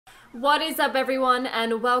What is up, everyone,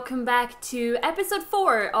 and welcome back to episode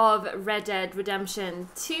 4 of Red Dead Redemption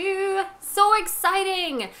 2. So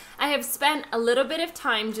exciting! I have spent a little bit of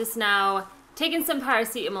time just now taking some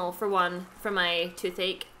paracetamol for my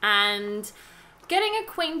toothache and getting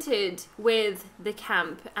acquainted with the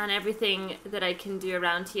camp and everything that I can do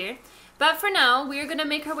around here. But for now, we're going to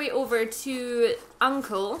make our way over to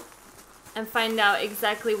Uncle and find out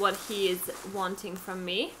exactly what he is wanting from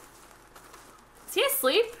me. Is he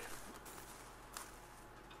asleep?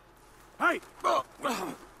 Hey!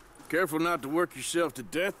 Careful not to work yourself to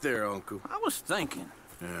death there, Uncle. I was thinking.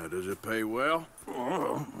 Yeah, does it pay well?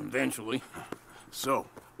 Oh, eventually. So,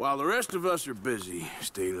 while the rest of us are busy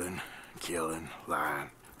stealing, killing,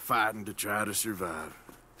 lying, fighting to try to survive,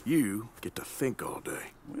 you get to think all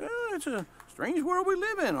day. Well, it's a strange world we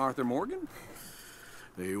live in, Arthur Morgan.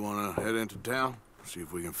 Do you want to head into town? See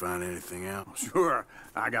if we can find anything out? Sure.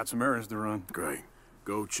 I got some errands to run. Great.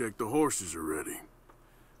 Go check the horses are ready.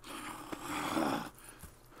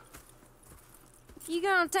 You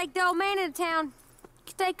gonna take the old man into town?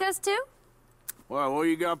 You take us too? Well, what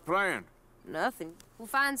you got planned? Nothing. We'll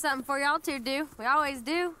find something for y'all to do. We always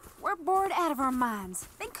do. We're bored out of our minds.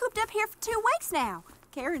 Been cooped up here for 2 weeks now.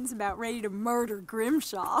 Karen's about ready to murder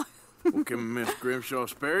Grimshaw. Well, can Miss Grimshaw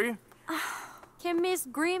spare you? Can Miss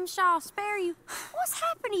Grimshaw spare you? What's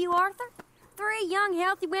happened to you, Arthur? 3 young,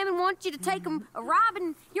 healthy women want you to take them a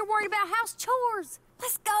robbing. You're worried about house chores.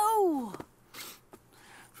 Let's go.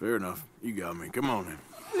 Fair enough. You got me. Come on in.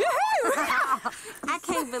 I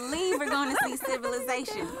can't believe we're going to see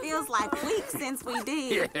civilization. Feels like weeks since we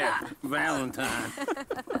did. Yeah, Valentine.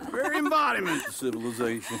 Very embodiment of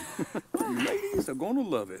civilization. You ladies are gonna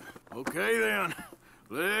love it. Okay, then.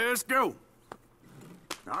 Let's go.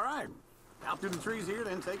 All right. Out through the trees here,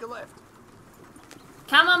 then take a left.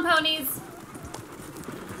 Come on, ponies.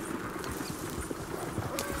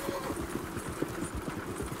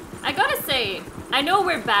 I gotta say, I know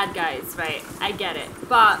we're bad guys, right? I get it.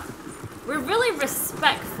 But we're really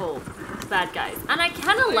respectful bad guys. And I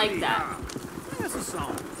kind of like that. That's a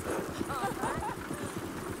song.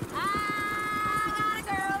 I got a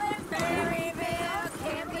girl in Berryville.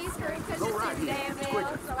 Can't be screwed because she's right too here. damn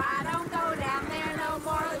ill. So I don't go down there no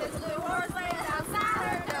more. There's a blue horse laying outside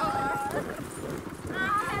her door. I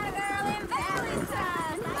had a girl in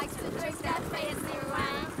Valentine. Likes to drink that fancy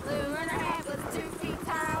wine. Blue and her hat was 2 feet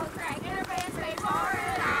tall. Cracking her pants made for her.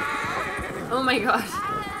 Oh my gosh. I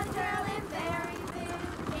had a girl in Berryville.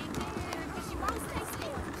 Can't get her because she won't stay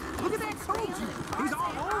still. Look at that soldier. He's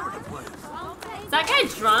all over the place. Is that guy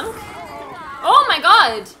drunk? Oh my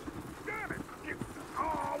god.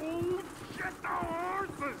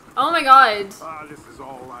 Oh my god. This is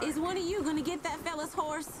all right. Is one of you going to get that fella's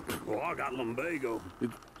horse? Well, I got lumbago.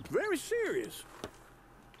 It's very serious.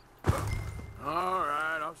 All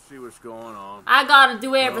right, I'll see what's going on. I gotta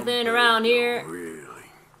do everything around here. Really?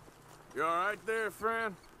 You all right there,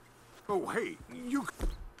 friend? Oh, hey, you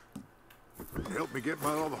help me get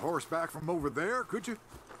my other horse back from over there, could you?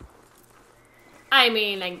 I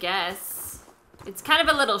mean, I guess. It's kind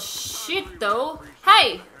of a little shit, though.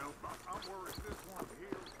 Hey!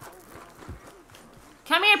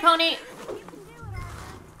 Come here, pony.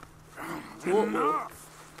 Enough.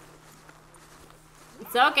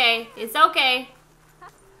 It's okay. It's okay.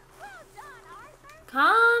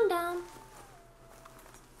 Calm down.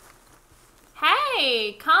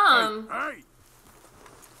 Hey, come. Hey!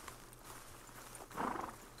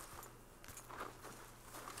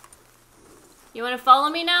 You want to follow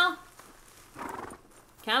me now?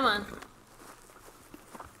 Come on.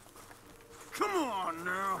 Come on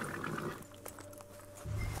now.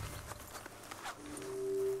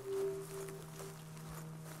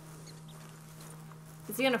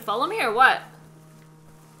 Is he gonna follow me or what?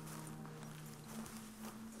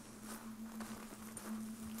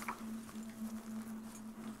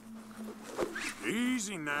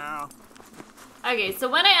 Easy now. Okay, so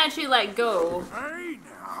when I actually let go... Hey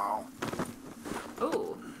now.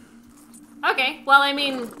 Oh. Okay, well, I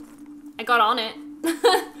mean, I got on it.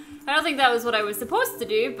 I don't think that was what I was supposed to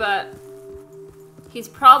do, but he's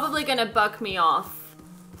probably gonna buck me off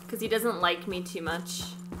because he doesn't like me too much.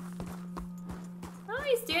 Oh,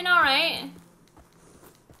 he's doing all right.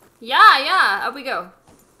 Yeah, up we go.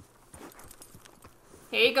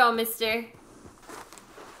 Here you go, mister.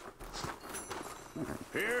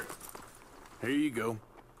 Here you go.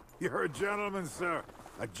 You're a gentleman, sir.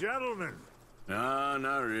 A gentleman. No,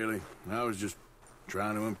 not really. I was just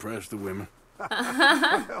trying to impress the women.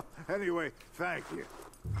 Well, anyway, thank you.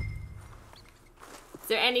 Is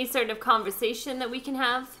there any sort of conversation that we can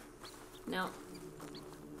have? No.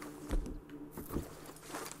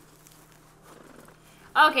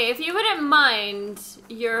 Okay, if you wouldn't mind,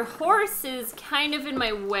 your horse is kind of in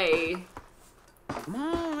my way. Come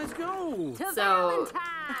on, let's go. So,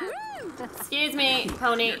 excuse me,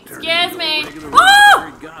 pony. Excuse me. Regular Oh!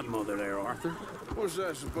 fairy godmother there, Arthur. What's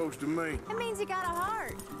that supposed to mean? It means you got a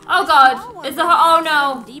heart. Oh God, it's a oh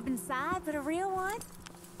no. Deep inside, but a real one.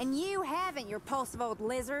 And you haven't, you repulsive old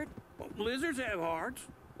lizard. Well, lizards have hearts.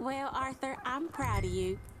 Well, Arthur, I'm proud of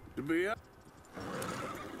you. To be up.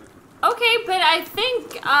 Okay, but I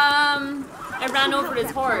think I ran over his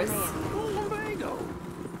horse. Oh, Lumbago.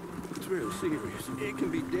 It's real serious. It can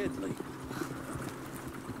be deadly.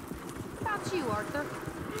 What about you, Arthur?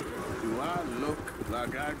 Do I look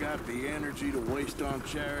like I got the energy to waste on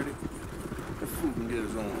charity? The fool can get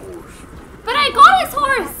his own horse. But I got his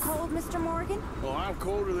horse. Cold, Mr. Morgan? Oh, I'm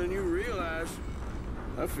colder than you realize.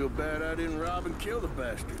 I feel bad I didn't rob and kill the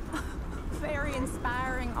bastard. Very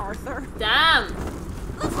inspiring, Arthur. Damn.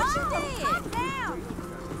 Look what you did! Calm down!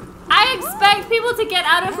 I expect people to get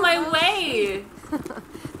out of my way.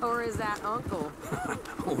 Or is that Uncle?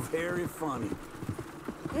 Oh, very funny.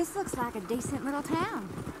 This looks like a decent little town.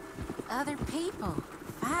 Other people.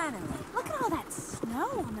 Finally. Look at all that snow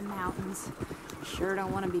on the mountains. Sure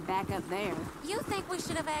don't want to be back up there. You think we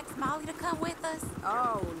should have asked Molly to come with us?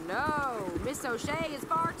 Oh, no. Miss O'Shea is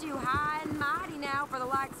far too high and mighty now for the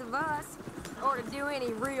likes of us, or to do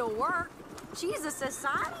any real work. She's a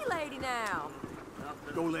society lady now.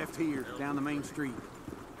 Go left here, down the main street.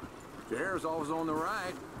 Chair's always on the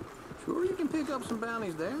right. Sure you can pick up some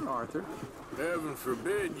bounties there, Arthur. Heaven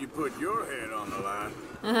forbid you put your head on the line.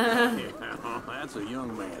 Yeah, that's a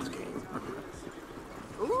young man's game.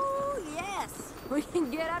 Ooh, yes. We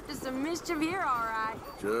can get up to some mischief here, all right.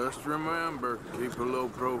 Just remember, keep a low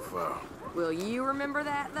profile. Will you remember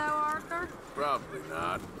that, though, Arthur? Probably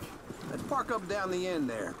not. Let's park up down the end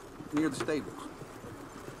there, near the stables.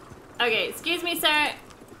 Okay, excuse me, sir.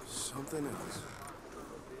 Something else.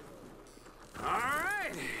 All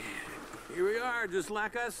right. Here we are, just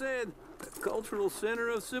like I said. The cultural center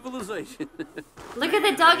of civilization. Look at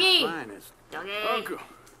the doggy. Finest. Doggy. Uncle,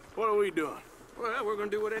 what are we doing? Well, we're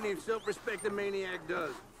gonna do what any self-respecting maniac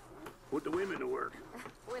does. Put the women to work.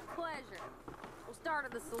 With pleasure. We'll start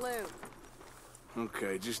at the saloon.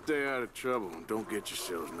 Okay, just stay out of trouble and don't get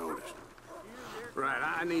yourselves noticed. Right,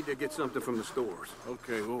 I need to get something from the stores.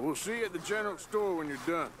 Okay, well, we'll see you at the general store when you're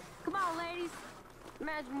done. Come on, ladies.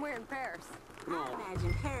 Imagine we're in Paris. Come on.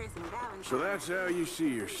 Imagine Paris and Valentine. So that's how you see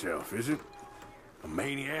yourself, is it? A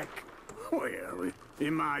maniac? Well,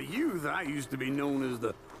 in my youth, I used to be known as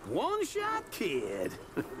the one-shot kid.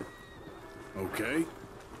 Okay.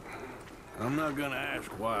 I'm not gonna ask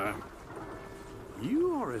why.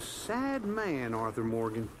 You are a sad man, Arthur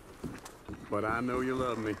Morgan. But I know you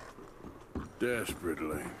love me.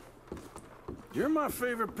 Desperately. You're my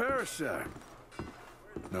favorite parasite.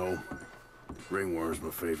 No. Ringworm's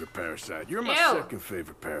my favorite parasite. You're my Ew. second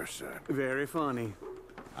favorite parasite. Very funny.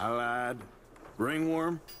 I lied.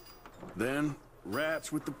 Ringworm, then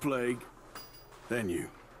rats with the plague, then you.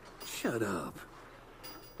 Shut up.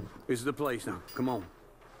 This is the place now. Come on.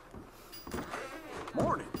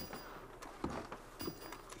 Morning.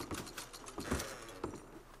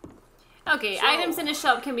 Okay, items in a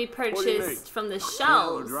shop can be do you need? purchased from the Well, a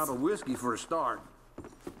shelves. drop of whiskey for a start.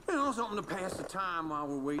 You know, something to pass the time while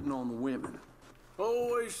we're waiting on the women.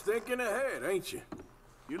 Always thinking ahead, ain't you?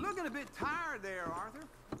 You're looking a bit tired there, Arthur.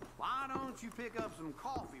 Why don't you pick up some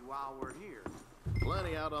coffee while we're here?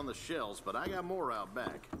 Plenty out on the shelves, but I got more out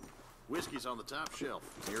back. Whiskey's on the top shelf.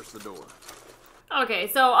 Here's the door.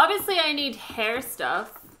 Okay, so obviously I need hair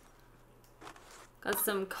stuff. Got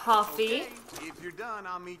some coffee. Okay, if you're done,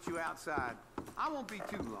 I'll meet you outside. I won't be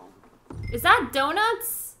too long. Is that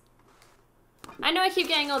donuts? I know I keep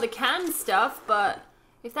getting all the canned stuff, but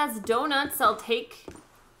if that's donuts, I'll take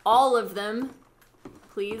all of them.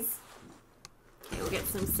 Please. Okay, we'll get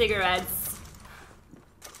some cigarettes.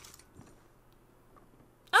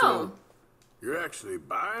 Oh. You're actually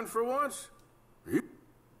buying for once? You?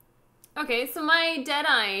 Okay, so my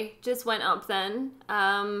Deadeye just went up then.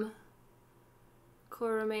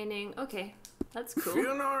 Core remaining. Okay, that's cool.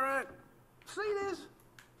 Feeling all right? See this?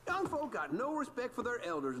 Young folk got no respect for their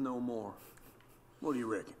elders no more. What do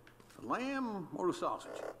you reckon? The lamb or the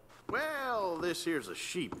sausage? Well, this here's a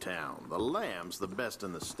sheep town. The lamb's the best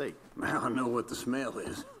in the state. Now I know what the smell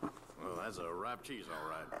is. Well, that's a ripe cheese, all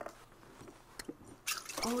right.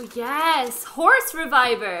 Oh yes, horse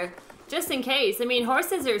reviver. Just in case. I mean,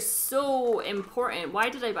 horses are so important. Why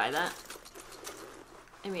did I buy that?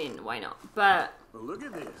 I mean, why not? But Well, look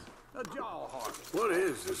at this. A jaw heart. What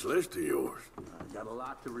is this list of yours? I got a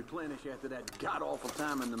lot to replenish after that god-awful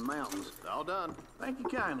time in the mountains. All done. Thank you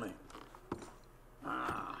kindly.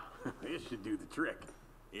 Ah, this should do the trick.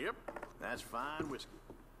 Yep, that's fine whiskey.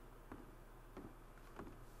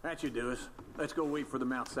 That should do us. Let's go wait for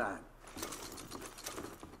them outside.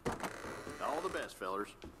 All the best, fellers.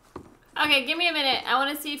 Okay, give me a minute. I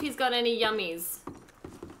want to see if he's got any yummies.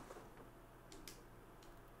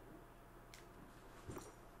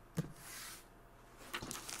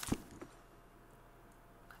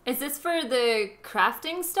 Is this for the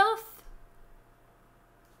crafting stuff?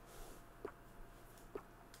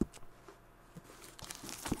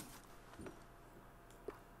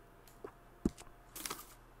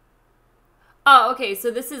 Oh, okay,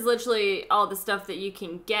 so this is literally all the stuff that you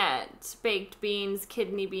can get. Baked beans,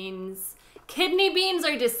 kidney beans. Kidney beans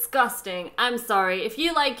are disgusting. I'm sorry. If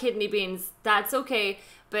you like kidney beans, that's okay.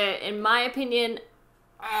 But in my opinion,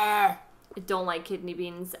 I don't like kidney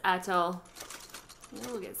beans at all.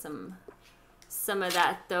 We'll get some of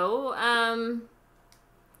that though.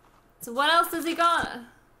 So what else does he got?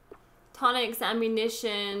 Tonics,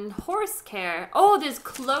 ammunition, horse care. Oh, there's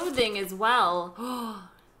clothing as well.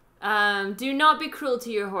 Do not be cruel to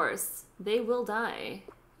your horse. They will die.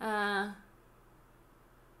 Oh,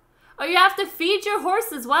 you have to feed your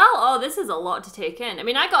horse as well? Oh, this is a lot to take in. I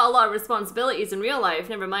mean, I got a lot of responsibilities in real life,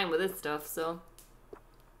 never mind with this stuff, so.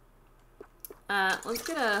 Let's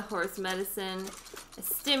get a horse medicine, a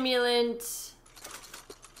stimulant.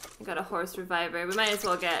 I got a horse reviver. We might as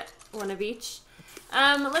well get one of each.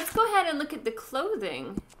 Let's go ahead and look at the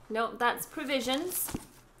clothing. Nope, that's provisions.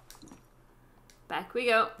 Back we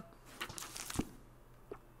go.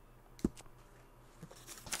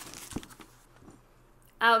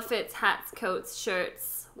 Outfits, hats, coats,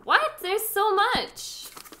 shirts. What? There's so much.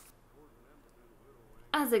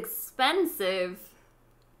 That's expensive.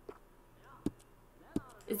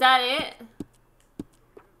 Is that it?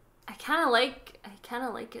 I kind of like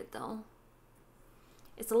it though.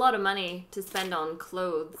 It's a lot of money to spend on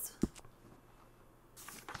clothes.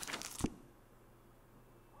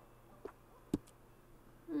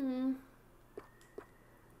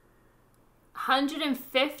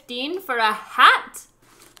 $115 for a hat?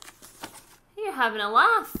 You're having a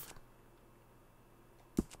laugh.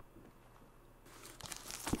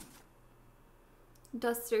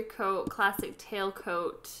 Duster coat, classic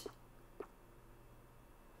tailcoat.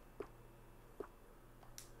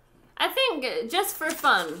 I think just for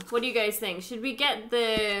fun, what do you guys think? Should we get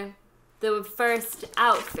the first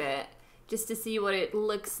outfit just to see what it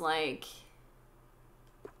looks like?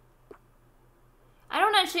 I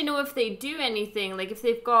don't actually know if they do anything, like if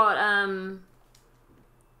they've got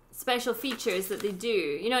special features that they do.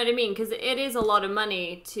 You know what I mean? Because it is a lot of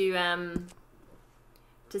money to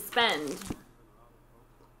spend.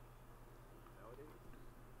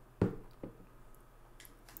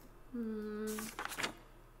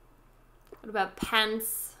 What about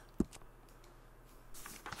pants?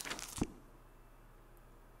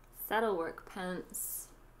 Saddlework pants.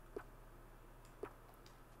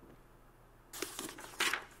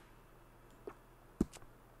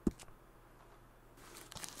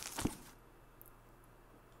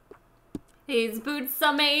 These boots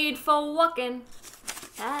are made for walking.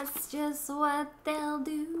 That's just what they'll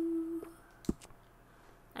do.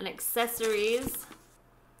 And accessories.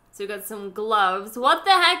 So we got some gloves. What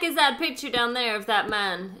the heck is that picture down there of that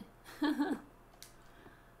man?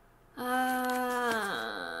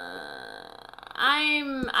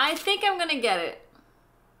 I think I'm gonna get it.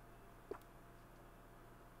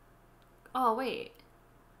 Oh, wait.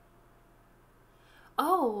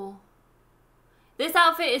 Oh. This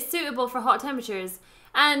outfit is suitable for hot temperatures.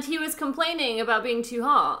 And he was complaining about being too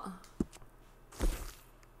hot.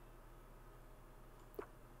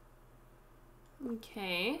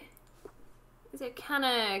 Okay. Is it kind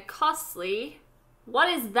of costly? What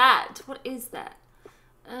is that? What is that?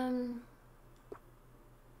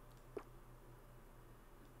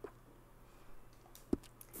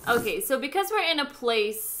 Okay, so because we're in a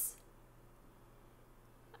place,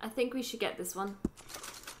 I think we should get this one.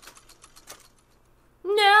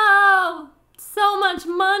 No! So much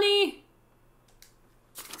money!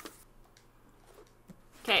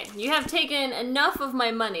 Okay, you have taken enough of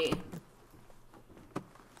my money.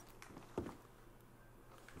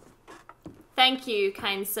 Thank you,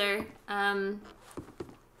 kind sir. I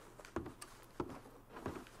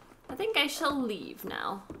think I shall leave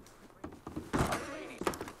now.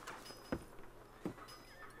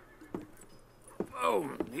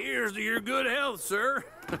 Oh, here's to your good health, sir.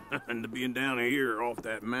 And to being down here off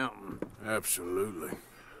that mountain. Absolutely.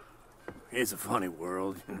 It's a funny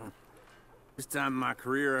world, you know. This time in my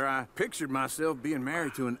career, I pictured myself being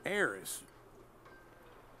married to an heiress.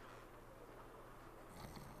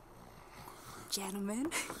 Gentlemen,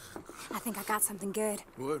 I think I got something good.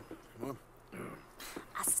 What?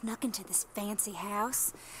 I snuck into this fancy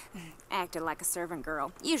house. Acted like a servant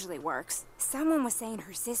girl. Usually works. Someone was saying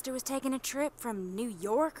her sister was taking a trip from New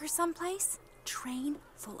York or someplace. Train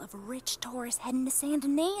full of rich tourists heading to Saint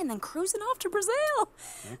Denis and then cruising off to Brazil.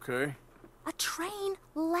 Okay. A train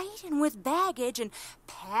laden with baggage and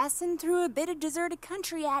passing through a bit of deserted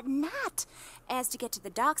country at night as to get to the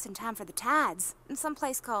docks in time for the tides in some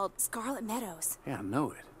place called Scarlet Meadows. Yeah, I know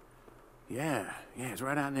it. Yeah, it's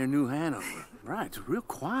right out near New Hanover. Right, it's real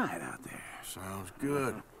quiet out there. Sounds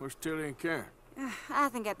good. Where's Tilly and Karen? I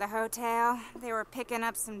think at the hotel. They were picking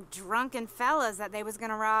up some drunken fellas that they was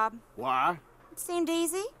gonna rob. Why? It seemed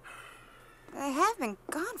easy. They have been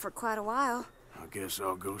gone for quite a while. I guess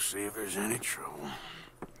I'll go see if there's any trouble.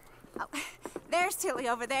 Oh, there's Tilly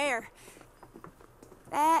over there.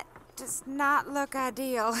 That does not look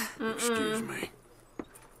ideal. Excuse me.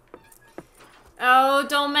 Oh,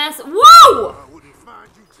 don't mess. Whoa! I wouldn't find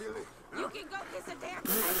you, Tilly. You can go kiss a damn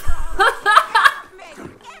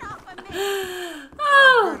Get off of me!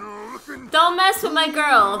 Oh. Don't mess with my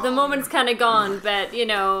girl. The moment's kind of gone, but you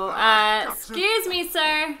know. Excuse me,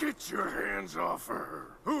 sir. Get your hands off of her.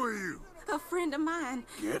 Who are you? A friend of mine.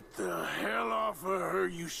 Get the hell off of her,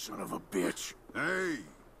 you son of a bitch.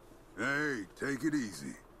 Hey, take it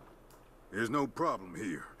easy. There's no problem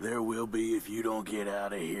here. There will be if you don't get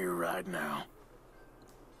out of here right now.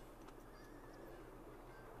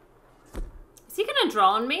 Is he gonna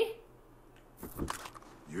draw on me?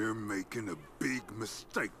 You're making a big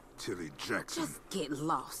mistake, Tilly Jackson. Just get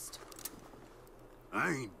lost. I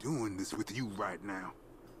ain't doing this with you right now.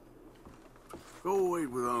 Go wait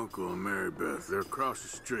with Uncle and Mary Beth. They're across the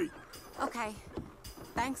street. Okay.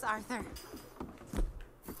 Thanks, Arthur.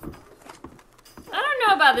 I don't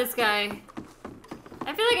know about this guy.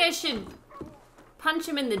 I feel like I should punch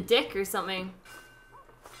him in the dick or something.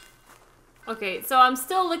 Okay, so I'm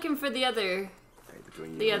still looking for the other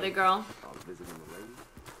girl.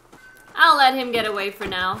 I'll let him get away for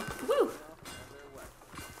now. Woo!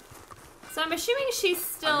 So I'm assuming she's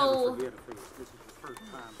still...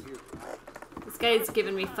 This guy's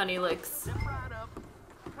giving me funny looks.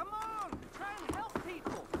 Come on, try and help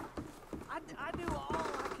people. I do all I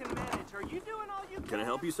can manage. Are you doing all you can? Can I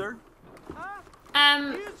help you, sir? Huh?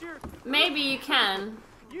 Maybe you can.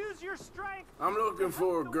 Use your strength. I'm looking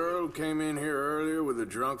for a girl who came in here earlier with a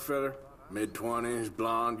drunk fella. Mid-20s,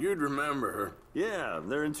 blonde. You'd remember her. Yeah,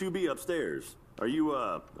 they're in 2B upstairs. Are you,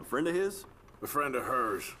 a friend of his? A friend of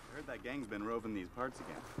hers. I heard that gang's been roving these parts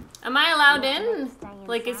again. Am I allowed in?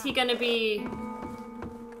 Like, is he gonna be...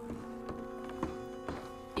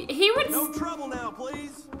 He would... No trouble now,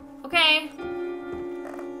 please. Okay.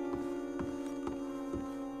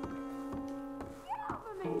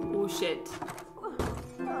 Oh, shit.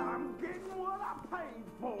 I'm getting what I paid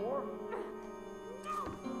for.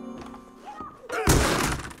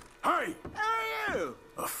 Hey! Hey, you!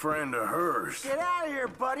 A friend of hers. Get out of here,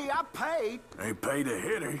 buddy. I paid. Ain't paid to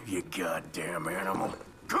hit her, you goddamn animal.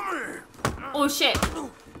 Come here! Oh, shit.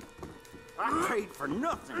 I paid for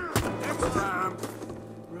nothing. Next time,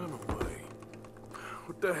 run away.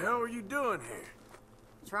 What the hell are you doing here?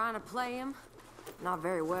 Trying to play him. Not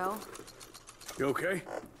very well. You okay?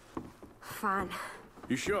 Fine.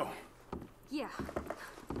 You sure? Yeah.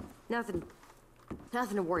 Nothing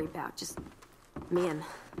to worry about. Just men.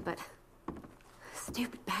 But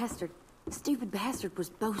stupid bastard was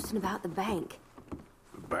boasting about the bank.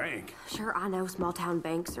 The bank? Sure, I know small town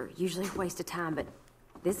banks are usually a waste of time, but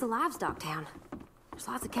this is a livestock town. There's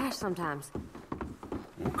lots of cash sometimes.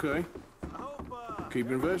 Okay. Keep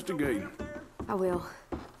investigating. I will.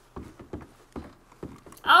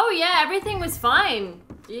 Oh, yeah, everything was fine.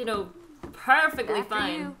 You know, perfectly After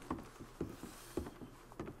fine.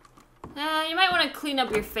 You might want to clean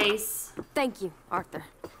up your face. Thank you, Arthur.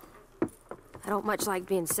 I don't much like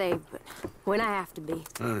being saved, but when I have to be.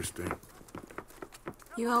 I understand.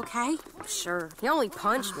 You okay? Sure. He only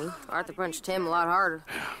punched me. Arthur punched him a lot harder.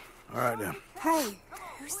 All right, then. Hey,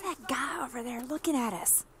 who's that guy over there looking at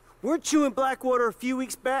us? Weren't you in Blackwater a few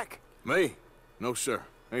weeks back? Me? No, sir.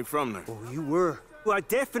 Ain't from there. Oh, you were. Well, I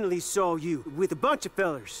definitely saw you with a bunch of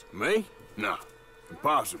fellers. Me? No.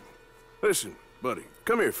 Impossible. Listen, buddy,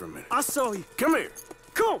 come here for a minute. I saw you. Come here.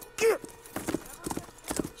 Come on, get.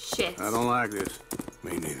 Shit. I don't like this.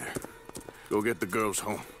 Me neither. Go get the girls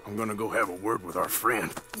home. I'm gonna go have a word with our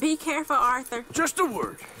friend. Be careful, Arthur. Just a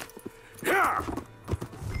word. Yeah!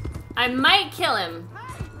 I might kill him.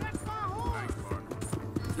 Hey, that's my horse.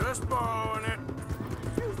 Just borrowing it.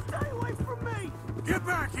 You stay away from me. Get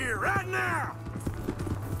back here right now!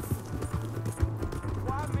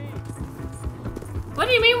 Why me? What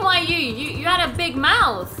do you mean, why you? You had a big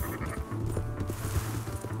mouth.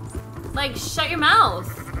 Like, shut your mouth.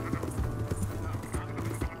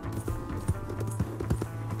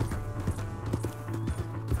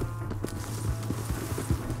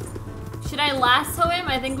 Should I lasso him?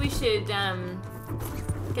 I think we should,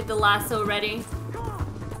 get the lasso ready.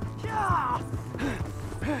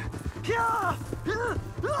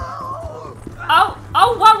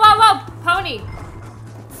 Oh, whoa, pony.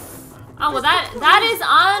 Oh, well, that is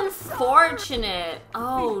unfortunate.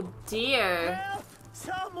 Oh, dear. Help!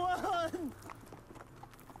 Someone!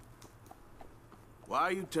 Why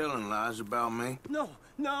are you telling lies about me? No.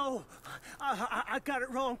 I got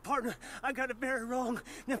it wrong, partner. I got it very wrong.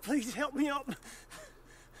 Now, please help me up.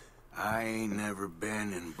 I ain't never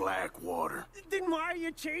been in Blackwater. Then why are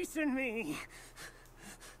you chasing me?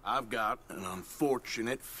 I've got an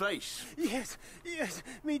unfortunate face. Yes,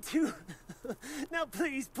 me too. Now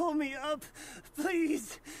please pull me up,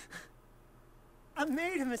 please. I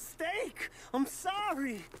made a mistake. I'm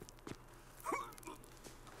sorry.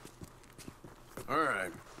 All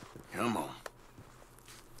right, come on.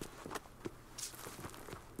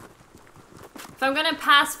 If I'm gonna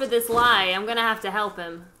pass for this lie, I'm gonna have to help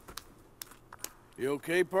him. You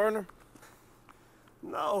okay, partner?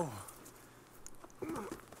 No.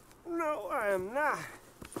 No, I am not.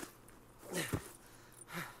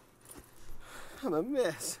 I'm a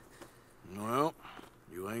mess. Well,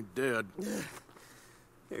 you ain't dead.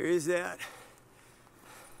 There is that.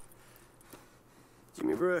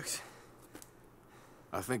 Jimmy Brooks.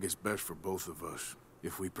 I think it's best for both of us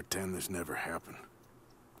if we pretend this never happened.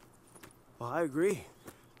 Well, I agree.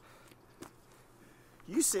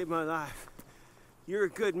 You saved my life. You're a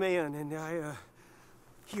good man, and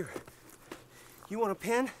here. You want a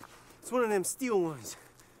pen? It's one of them steel ones.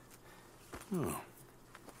 Oh.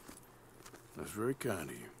 That's very kind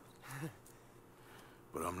of you.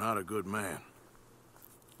 But I'm not a good man,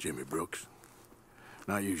 Jimmy Brooks.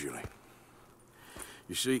 Not usually.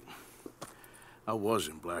 You see, I was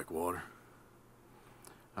in Blackwater.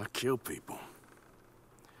 I killed people.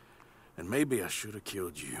 And maybe I should have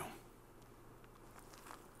killed you.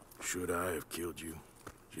 Should I have killed you,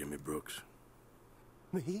 Jimmy Brooks?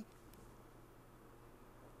 Me?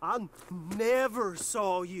 I never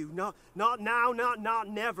saw you. Not now, not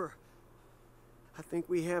never. I think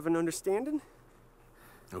we have an understanding.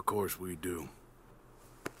 Of course we do.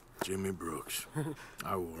 Jimmy Brooks.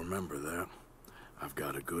 I will remember that. I've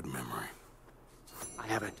got a good memory. I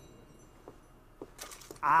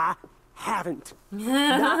haven't.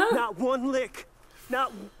 Not one lick.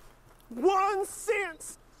 Not 1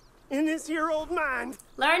 cent in this here old mind.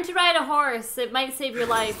 Learn to ride a horse. It might save your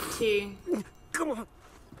life, too. Come on.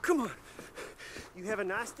 You have a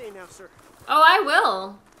nice day now, sir. Oh, I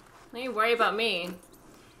will. Don't you worry about me.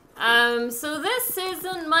 So this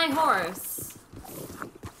isn't my horse.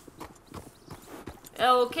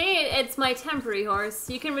 Okay, it's my temporary horse.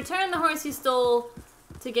 You can return the horse you stole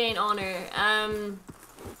to gain honor.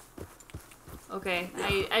 Okay,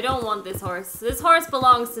 I don't want this horse. This horse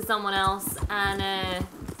belongs to someone else, and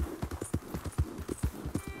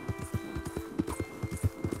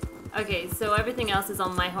okay, so everything else is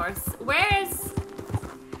on my horse. Where's...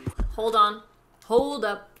 Hold on. Hold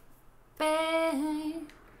up.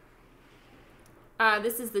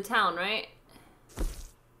 This is the town, right?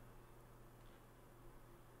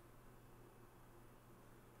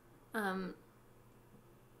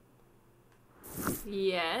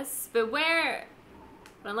 Yes, but where...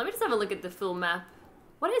 Hold on, let me just have a look at the full map.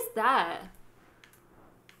 What is that?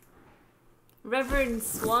 Reverend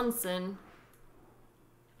Swanson.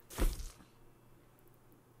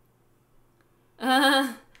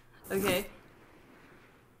 Okay.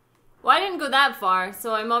 Well, I didn't go that far,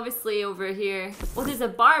 so I'm obviously over here. Oh, there's a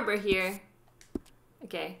barber here.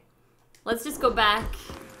 Okay. Let's just go back.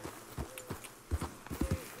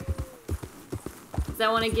 Because I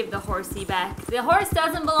want to give the horsey back. The horse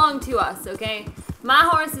doesn't belong to us, okay? My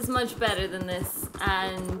horse is much better than this,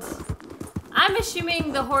 and I'm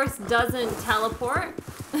assuming the horse doesn't teleport.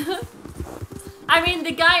 I mean,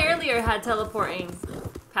 the guy earlier had teleporting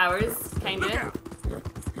powers, kinda.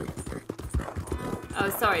 Oh,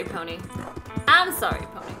 sorry, Pony. I'm sorry,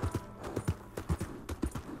 Pony.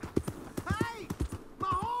 Hey! My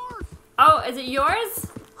horse! Oh, is it yours?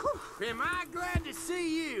 Am I glad to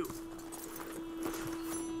see you?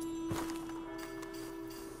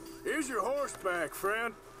 Here's your horse back,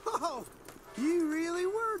 friend. Oh, you really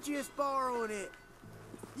were just borrowing it.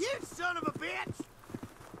 You son of a bitch!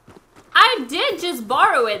 I did just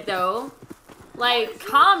borrow it, though. Like,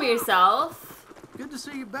 calm yourself. Good to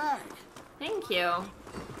see you back. Thank you.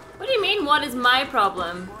 What do you mean, what is my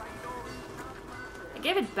problem?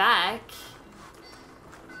 gave it back.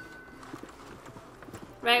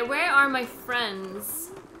 Right, where are my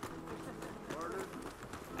friends?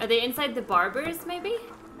 Are they inside the barbers, maybe?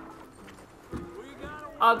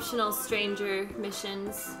 Optional stranger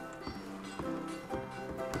missions.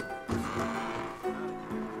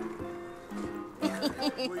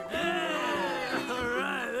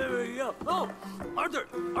 Alright, there we go. Oh, Arthur,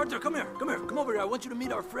 come here, come over here. I want you to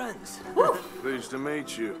meet our friends. Pleased to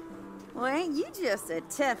meet you. Well, ain't you just a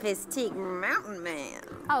tough-as-teak mountain man?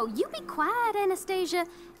 Oh, you be quiet, Anastasia.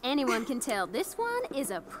 Anyone can tell this one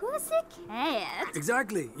is a pussy cat.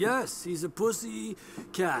 Exactly, yes, he's a pussy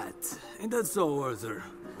cat. Ain't that so, Arthur?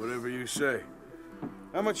 Whatever you say.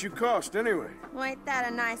 How much you cost, anyway? Well, ain't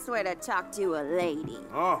that a nice way to talk to a lady?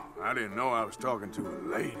 Oh, I didn't know I was talking to a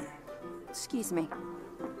lady. Excuse me.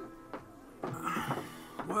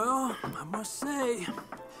 Well, I must say,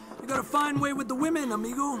 you got a fine way with the women,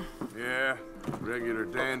 amigo. Yeah, regular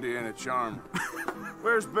dandy and a charmer.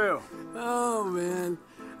 Where's Bill? Oh, man,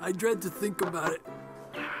 I dread to think about it.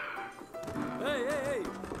 Hey, hey, hey!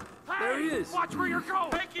 There he is. Watch where you're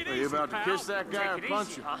going. Are you about to kiss that guy or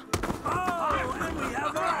punch him? Oh, and we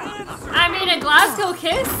have our answer. I mean, a Glasgow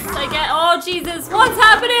kiss. I get. Oh Jesus! What's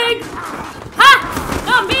happening? Ha!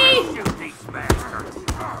 Not me!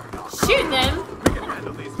 Shoot them.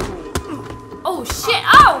 Oh shit!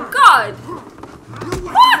 Oh God!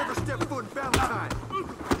 Never step foot in Valentine.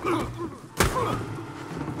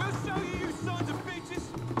 We'll show you, you sons of bitches.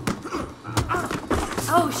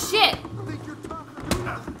 Oh shit!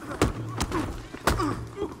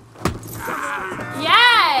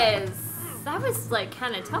 Yes! That was like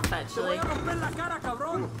kind of tough actually.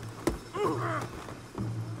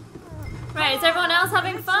 Right, is everyone else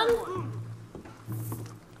having fun?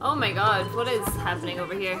 Oh my god, what is happening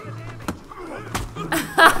over here?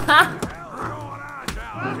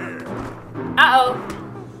 Uh-oh.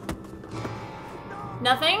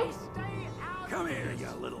 Nothing? Come here, you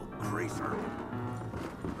little greaser.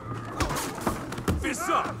 Fists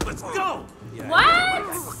up. Let's go. What?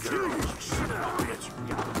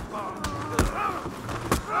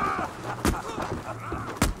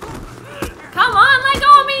 Come on, let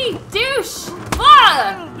go of me, douche!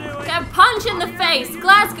 Got a punch in the face.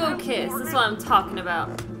 Glasgow kiss. That's what I'm talking about.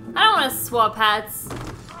 I don't want to swap hats.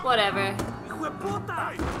 Whatever.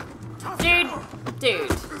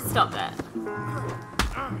 Dude, stop that.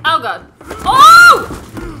 Oh god. Oh!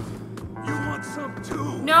 You want some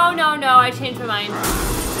too? No, I changed my mind.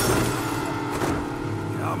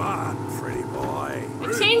 Come on, pretty boy.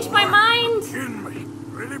 I changed my mind. Kidding me,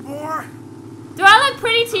 pretty boy? Do I look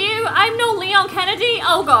pretty to you? I'm no Leon Kennedy.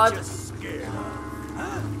 Oh god. Just scared.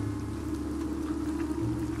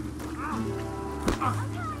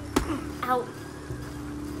 Ow.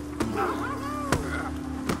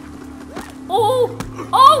 Oh!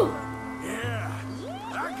 Oh! Yeah,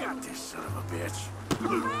 I got this son of a bitch.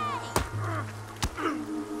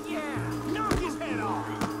 Yeah, knock his head off.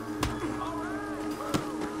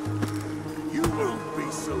 You won't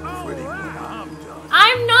be so pretty when I'm done.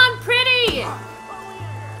 I'm not pretty!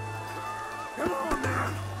 Come on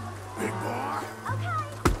now, big boy.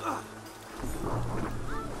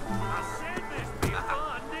 I said this be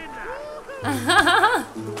fun, didn't I?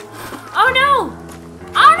 Oh no!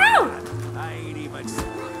 Oh no! I ain't even.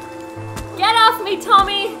 Get off me,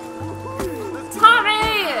 Tommy!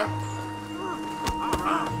 Tommy!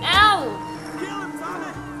 No!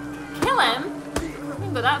 Kill him? I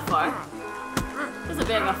didn't go that far. There's a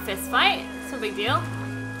bit of a fist fight. It's no big deal.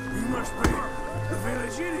 You must be the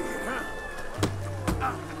village idiot, huh?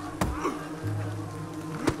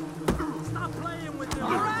 Stop playing with him.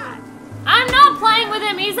 All right. I'm not playing with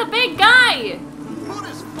him. He's a big guy. Put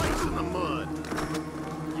his face in the mud.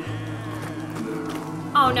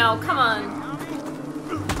 Oh no, come on.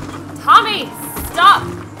 Tommy, stop!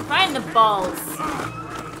 Right in the balls.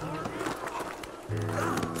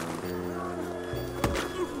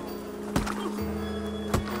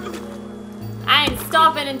 I ain't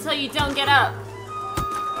stopping until you don't get up.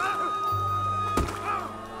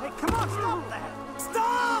 Hey, come on, stop that!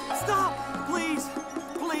 Stop!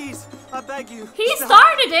 Please, I beg you. He stop.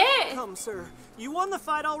 started it! Come, sir. You won the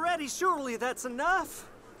fight already. Surely that's enough.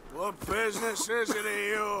 What business is it of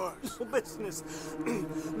yours? No business.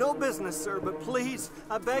 No business, sir, but please,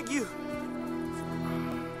 I beg you.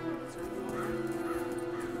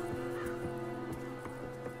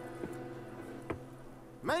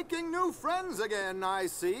 Making new friends again, I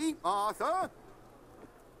see, Arthur.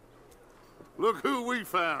 Look who we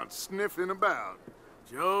found sniffing about.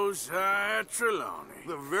 Josiah Trelawney.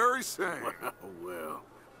 The very same. Well,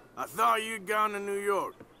 I thought you'd gone to New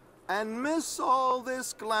York. And miss all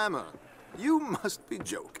this glamour. You must be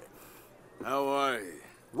joking. How are you?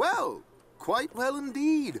 Well, quite well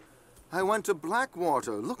indeed. I went to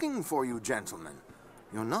Blackwater looking for you gentlemen.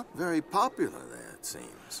 You're not very popular there, it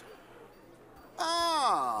seems.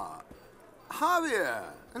 Ah, Javier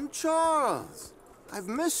and Charles. I've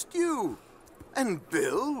missed you. And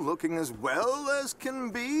Bill looking as well as can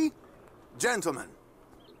be. Gentlemen,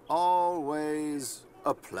 always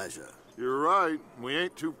a pleasure. You're right. We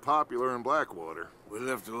ain't too popular in Blackwater. We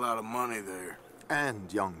left a lot of money there.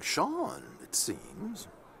 And young Sean, it seems.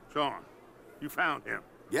 Sean, you found him?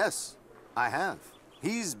 Yes, I have.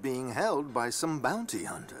 He's being held by some bounty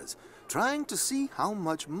hunters, trying to see how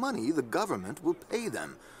much money the government will pay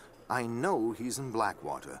them. I know he's in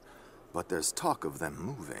Blackwater, but there's talk of them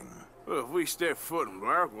moving. Well, if we step foot in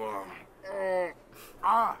Blackwater...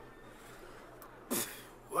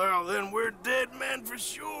 well, then we're dead men for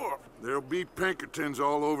sure. There'll be Pinkertons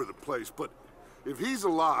all over the place, but if he's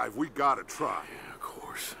alive, we gotta try. Yeah, of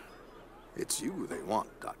course. It's you they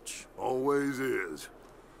want, Dutch. Always is.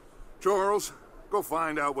 Charles, go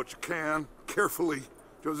find out what you can, carefully.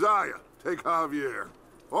 Josiah, take Javier.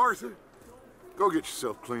 Arthur, go get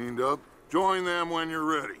yourself cleaned up. Join them when you're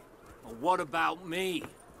ready. Well, what about me?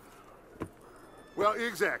 Well,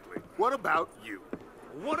 exactly. What about you?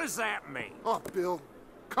 What does that mean? Oh, Bill,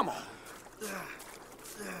 come on.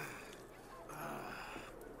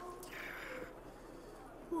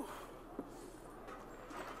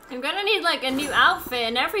 I'm gonna need like a new outfit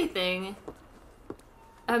and everything.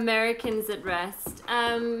 Americans at rest.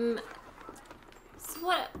 So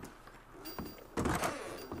what?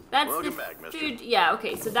 That's Welcome the back, mister. food. Yeah,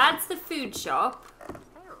 okay. So that's the food shop.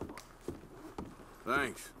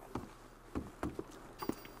 Thanks.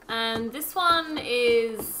 And this one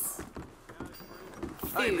is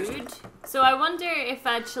food. So I wonder if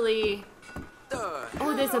actually...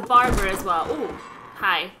 Oh, there's a barber as well. Oh,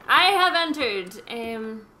 hi. I have entered.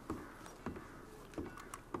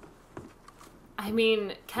 I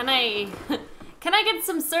mean, can I... can I get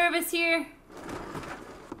some service here?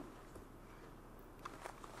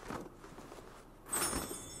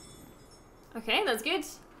 Okay, that's good.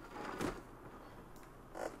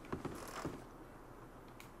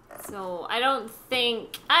 So, I don't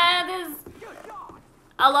think... there's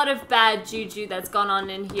a lot of bad juju that's gone on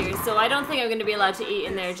in here, so I don't think I'm going to be allowed to eat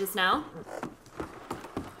in there just now.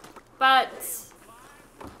 But...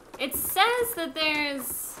 it says that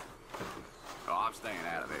there's... Oh, I'm staying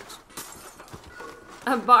out of this.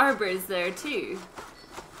 a barber's there, too.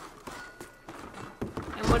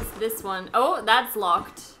 And what's this one? Oh, that's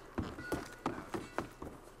locked.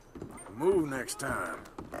 Move next time.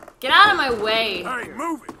 Get out of my way. Hey,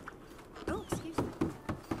 move it. Oh, excuse me.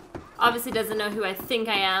 Obviously doesn't know who I think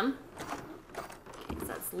I am. Okay, so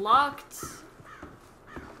that's locked.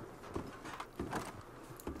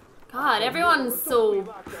 God, everyone's so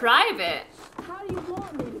private. How do you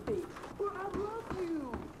want me to be? Well, I love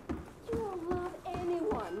you. You don't love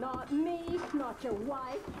anyone. Not me, not your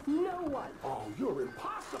wife, no one. Oh, you're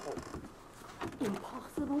impossible.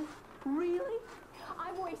 Impossible? Really?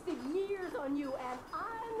 I've wasted years on you, and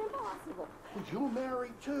I'm impossible. You're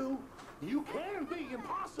married too. You can be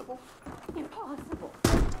impossible. Impossible.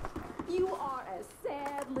 You are a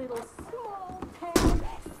sad little small-town,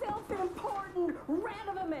 self-important rat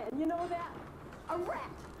of a man. You know that? A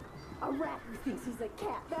rat. A rat who thinks he's a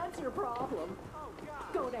cat. That's your problem.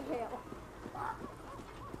 Go to hell.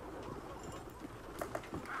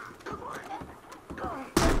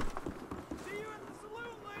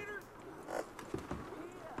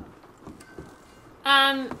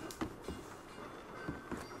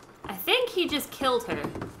 I think he just killed her.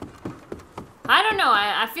 I don't know,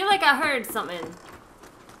 I feel like I heard something.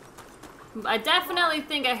 I definitely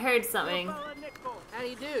think I heard something. How do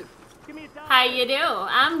you do? How you do?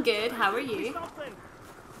 I'm good, how are you?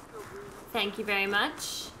 Thank you very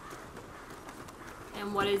much.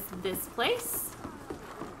 And what is this place?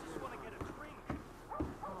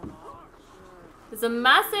 There's a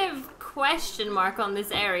massive question mark on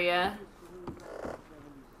this area.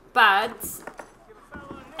 But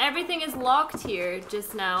everything is locked here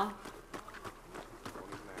just now.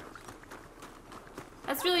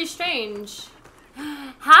 That's really strange.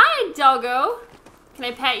 Hi, doggo. Can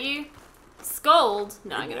I pet you? Scold?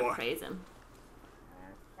 No, I'm gonna praise him.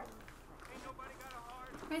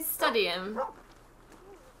 Can I study him?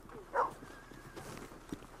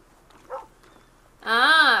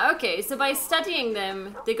 Ah, okay. So by studying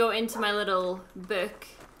them, they go into my little book,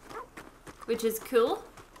 which is cool.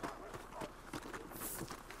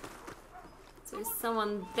 So there's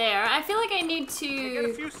someone there. I feel like I need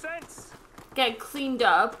to get cleaned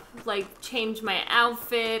up, like change my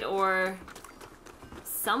outfit or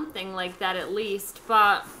something like that at least,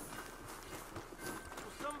 but...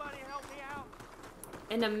 Somebody help me out.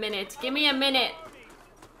 In a minute. Give me a minute.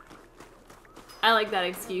 I like that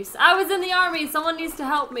excuse. I was in the army. Someone needs to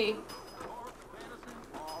help me.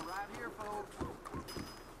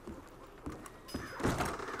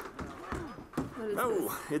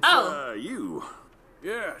 Oh, it's you.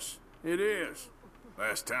 Yes, it is.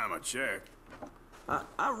 Last time I checked.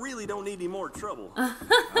 I really don't need any more trouble.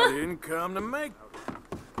 I didn't come to make...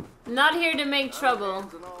 Not here to make trouble.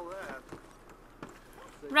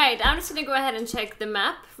 Right, I'm just gonna go ahead and check the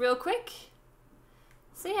map real quick.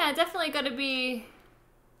 So yeah, definitely gotta be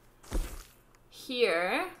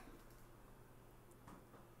here.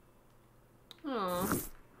 Oh.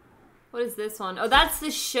 What is this one? Oh, that's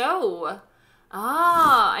the show.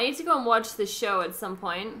 Ah, I need to go and watch the show at some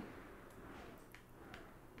point.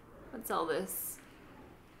 What's all this?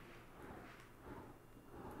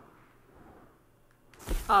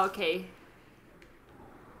 Oh, okay.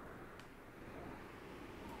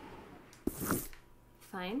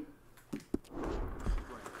 Fine.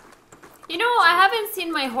 You know, I haven't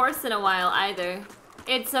seen my horse in a while either.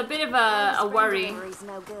 It's a bit of a worry.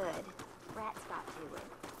 No good. Rats got to it.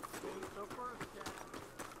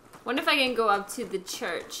 Wonder if I can go up to the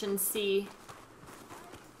church and see.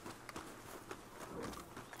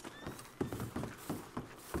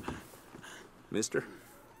 Mister?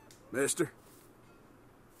 That's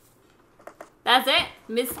it,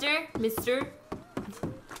 Mister.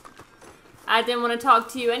 I didn't want to talk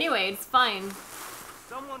to you anyway, it's fine.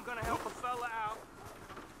 Someone gonna help a fella out.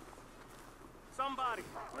 Somebody,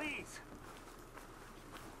 please.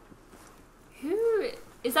 Who?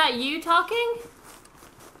 Is that you talking?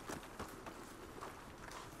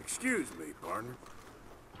 Excuse me, partner.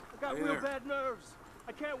 I got Hey real there. bad nerves.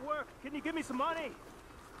 I can't work. Can you give me some money?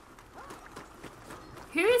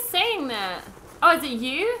 Who is saying that? Oh, is it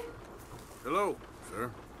you? Hello,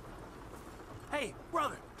 sir. Hey,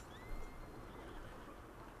 brother.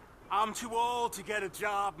 I'm too old to get a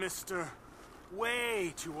job, mister.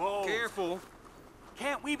 Way too old. Careful.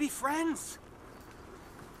 Can't we be friends?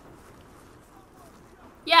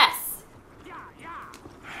 Yes.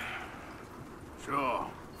 Sure.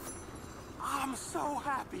 I'm so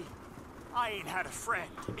happy. I ain't had a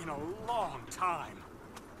friend in a long time.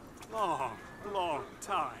 Long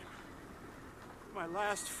time. My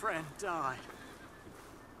last friend died.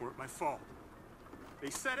 Weren't my fault. They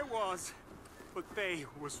said it was, but they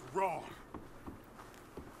was wrong.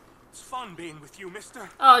 It's fun being with you, mister.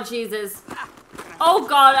 Oh Jesus. Oh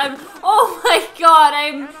God, oh my God,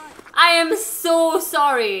 I am so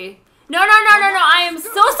sorry. No, I am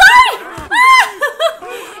so sorry!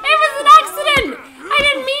 It was an accident! I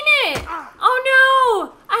didn't mean it! Oh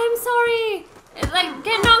no! I am sorry! Like,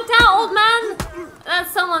 get knocked out, old man!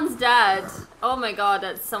 That's someone's dad. Oh my God,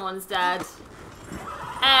 that's someone's dad.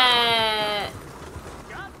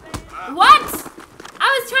 What?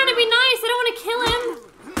 I was trying to be nice, I don't want to kill him.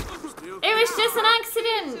 It was just an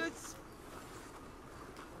accident.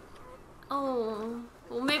 Oh.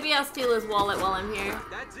 Well, maybe I'll steal his wallet while I'm here.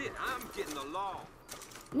 That's it. I'm getting the law.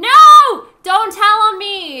 No! Don't tell on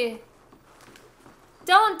me!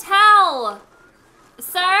 Don't tell!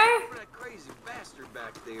 Sir? That crazy bastard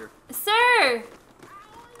back there. Sir!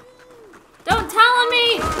 Don't tell on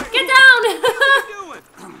me! Get down! What are you doing?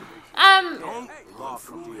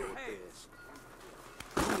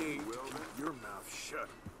 Keep your mouth shut.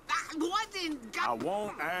 What in I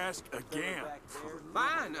won't ask again.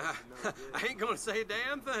 Fine. I ain't gonna say a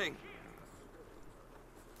damn thing.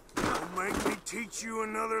 Don't make me teach you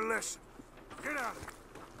another lesson. Get out of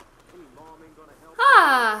here.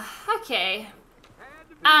 Ah, okay.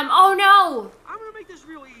 Oh no! I'm gonna make this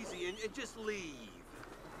real easy and just leave.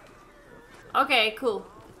 Okay, cool.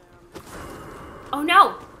 Oh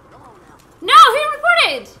no! No, he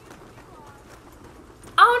reported!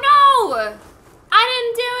 Oh no! I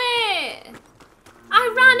didn't do it!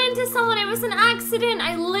 I ran into someone, it was an accident!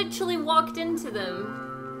 I literally walked into them.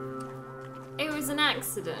 It was an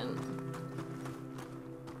accident.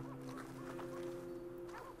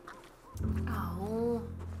 Oh.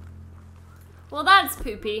 Well, that's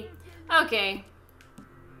poopy. Okay.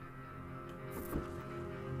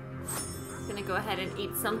 Gonna go ahead and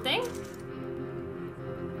eat something.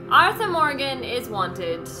 Arthur Morgan is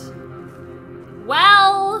wanted.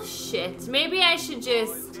 Well, shit. Maybe I should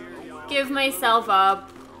just give myself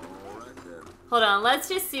up. Hold on, let's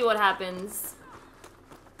just see what happens.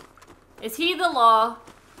 Is he the law?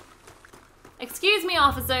 Excuse me,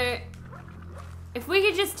 officer. If we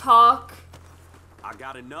could just talk. I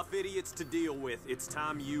got enough idiots to deal with. It's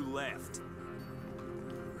time you left.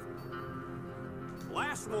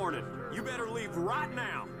 Last warning. You better leave right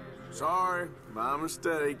now. Sorry, my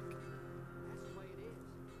mistake.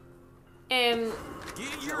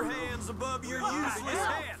 Get your hands above your useless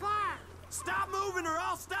head. Stop moving or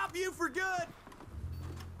I'll stop you for good.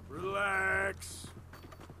 Relax.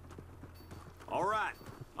 All right,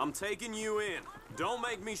 I'm taking you in. Don't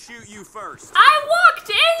make me shoot you first. I walked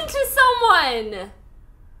into someone!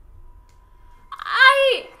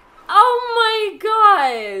 Oh my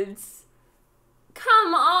god!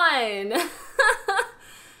 Come on!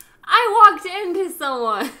 I walked into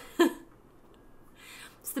someone!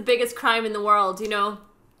 It's the biggest crime in the world, you know?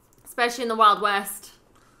 Especially in the Wild West.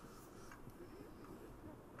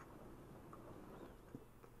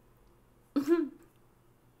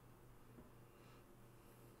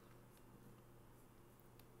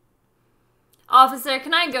 Officer,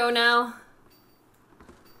 can I go now?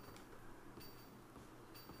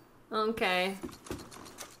 Okay.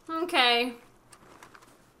 Okay.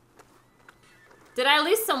 Did I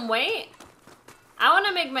lose some weight? I want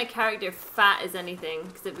to make my character fat as anything,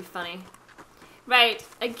 because it'd be funny. Right,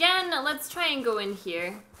 again, let's try and go in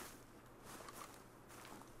here.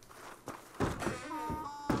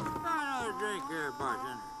 Another drink here,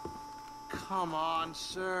 bartender. Come on,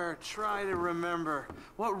 sir. Try to remember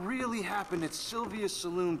what really happened at Sylvia's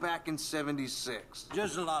Saloon back in '76.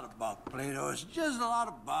 Just a lot of bunk, Plato. It's just a lot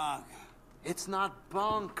of bunk. It's not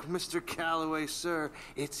bunk, Mr. Calloway, sir.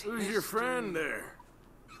 It's Who's your friend there?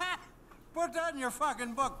 Put that in your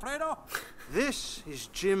fucking book, Plato. This is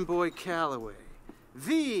Jim Boy Calloway.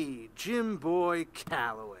 The Jim Boy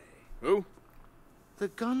Calloway. Who? The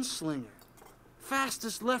gunslinger.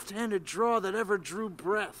 Fastest left-handed draw that ever drew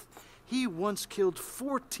breath. He once killed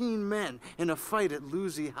 14 men in a fight at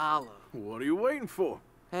Lucy Hollow. What are you waiting for?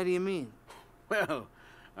 How do you mean? Well,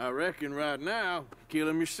 I reckon right now, kill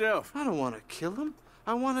him yourself. I don't want to kill him.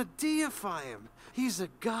 I want to deify him. He's a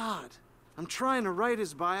god. I'm trying to write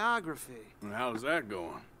his biography. And how's that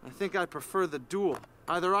going? I think I prefer the duel.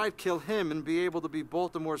 Either I'd kill him and be able to be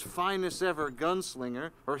Baltimore's finest ever gunslinger,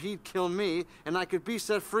 or he'd kill me and I could be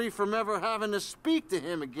set free from ever having to speak to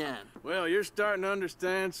him again. Well, you're starting to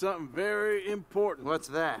understand something very important. What's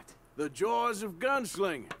that? The joys of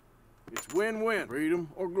gunslinging. It's win-win, freedom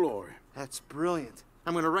or glory. That's brilliant.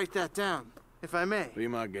 I'm going to write that down, if I may. Be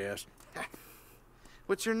my guest.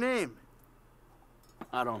 What's your name?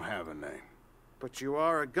 I don't have a name. But you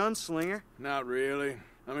are a gunslinger. Not really.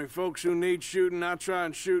 I mean, folks who need shooting, I try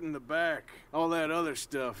and shoot in the back. All that other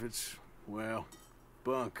stuff, it's, well,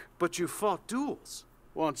 bunk. But you fought duels.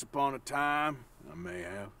 Once upon a time, I may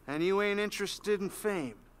have. And you ain't interested in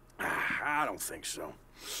fame. I don't think so.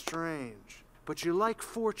 Strange. But you like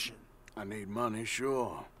fortune. I need money,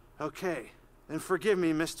 sure. Okay. Then forgive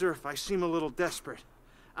me, mister, if I seem a little desperate.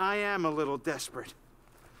 I am a little desperate.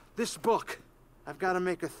 This book, I've got to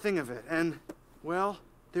make a thing of it, and, well,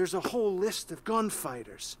 there's a whole list of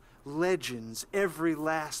gunfighters. Legends, every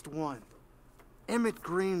last one. Emmett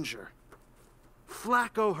Granger.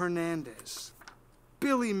 Flaco Hernandez.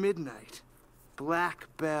 Billy Midnight. Black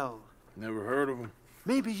Bell. Never heard of them.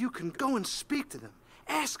 Maybe you can go and speak to them.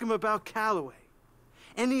 Ask them about Calloway.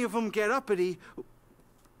 Any of them get uppity,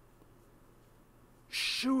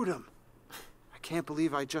 shoot them. I can't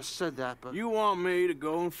believe I just said that, but... You want me to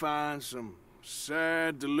go and find some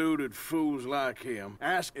sad, deluded fools like him,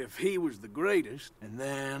 ask if he was the greatest, and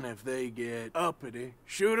then if they get uppity,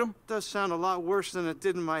 shoot him? Does sound a lot worse than it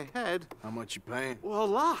did in my head. How much you paying? Well, a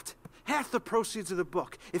lot. Half the proceeds of the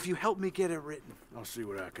book, if you help me get it written. I'll see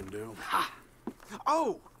what I can do. Ha!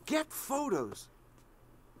 Oh, get photos.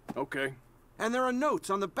 Okay. And there are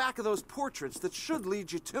notes on the back of those portraits that should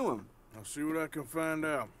lead you to him. I'll see what I can find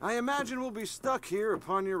out. I imagine we'll be stuck here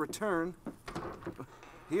upon your return.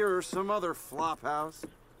 Here are some other flop house.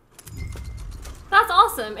 That's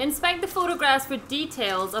awesome. Inspect the photographs for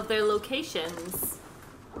details of their locations.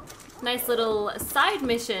 Nice little side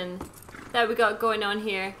mission that we got going on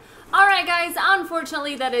here. Alright guys,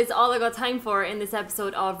 unfortunately that is all I got time for in this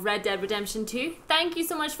episode of Red Dead Redemption 2. Thank you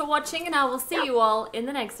so much for watching and I will see you all in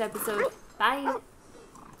the next episode. Bye.